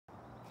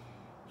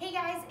Hey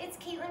guys, it's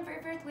Caitlin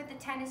Verfurth with the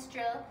tennis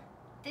drill.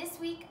 This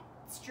week's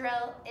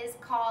drill is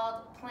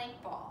called plank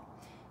ball.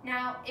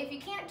 Now, if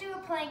you can't do a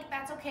plank,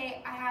 that's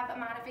okay. I have a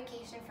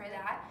modification for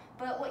that.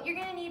 But what you're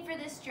gonna need for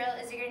this drill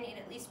is you're gonna need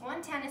at least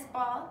one tennis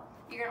ball.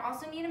 You're gonna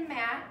also need a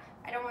mat.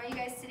 I don't want you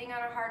guys sitting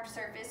on a hard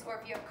surface, or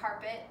if you have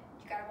carpet,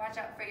 you gotta watch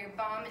out for your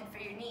bum and for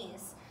your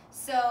knees.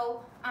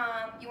 So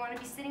you wanna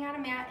be sitting on a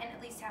mat and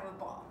at least have a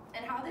ball.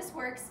 And how this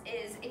works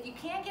is if you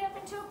can't get up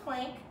into a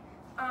plank,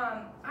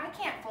 I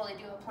can't fully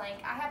do a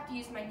plank. I have to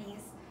use my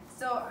knees.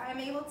 So I'm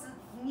able to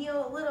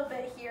kneel a little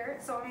bit here,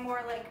 so I'm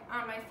more like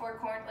on my four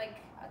corner, like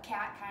a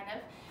cat kind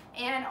of.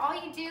 And all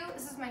you do,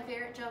 this is my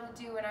favorite drill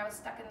to do when I was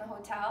stuck in the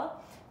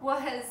hotel,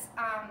 was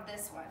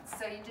this one.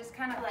 So you just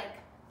kind of like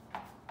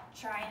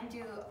try and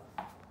do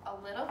a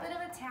little bit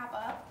of a tap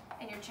up,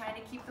 and you're trying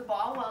to keep the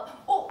ball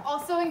while,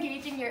 also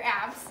engaging your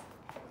abs.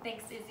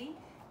 Thanks, Izzy.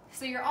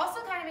 So you're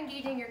also kind of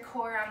engaging your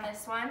core on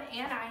this one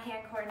and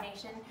eye-hand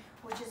coordination,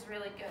 which is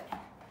really good.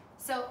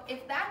 So if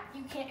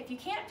you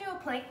can't do a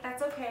plank,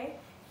 that's okay.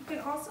 You can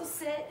also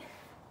sit,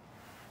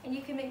 and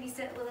you can maybe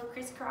sit a little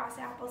crisscross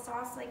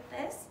applesauce like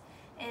this,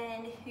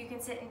 and you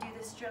can sit and do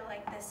this drill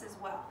like this as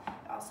well.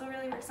 It also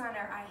really works on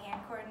our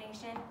eye-hand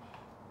coordination.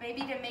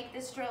 Maybe to make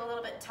this drill a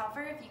little bit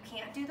tougher, if you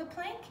can't do the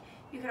plank,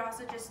 you could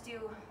also just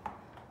do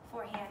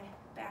forehand,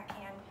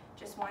 backhand,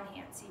 just one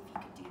hand, see if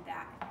you could do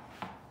that.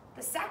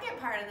 The second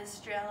part of this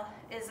drill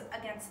is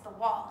against the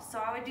wall. So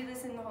I would do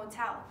this in the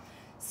hotel.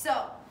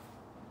 So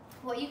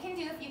what you can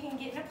do, if you can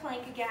get in a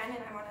plank again, and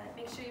I want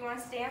to make sure you want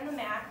to stay on the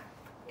mat,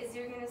 is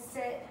you're going to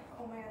sit,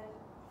 oh my god,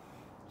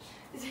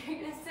 is you're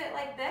going to sit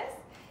like this,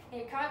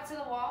 and you come up to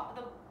the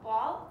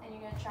wall, and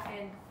you're going to try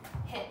and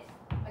hit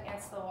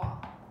against the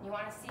wall. You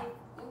want to see,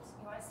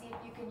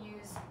 if you can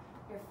use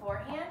your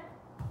forehand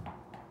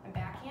and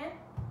backhand.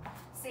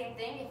 Same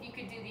thing, if you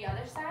could do the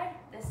other side.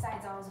 This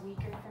side's always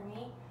weaker for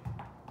me.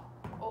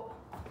 Oh.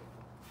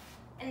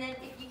 And then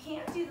if you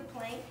can't do the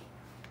plank,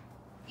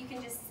 you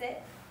can just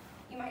sit.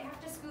 You might have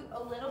to scoot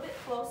a little bit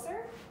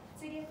closer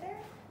to get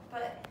there,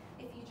 but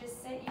if you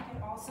just sit, you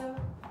can also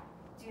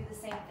do the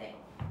same thing.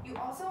 You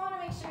also want to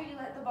make sure you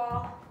let the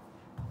ball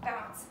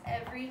bounce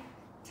every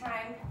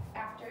time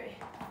after it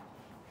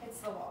hits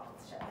the wall.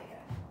 Let's try it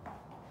again.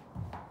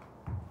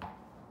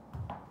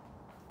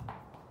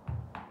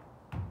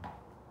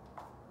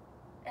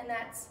 And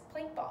that's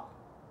plank ball.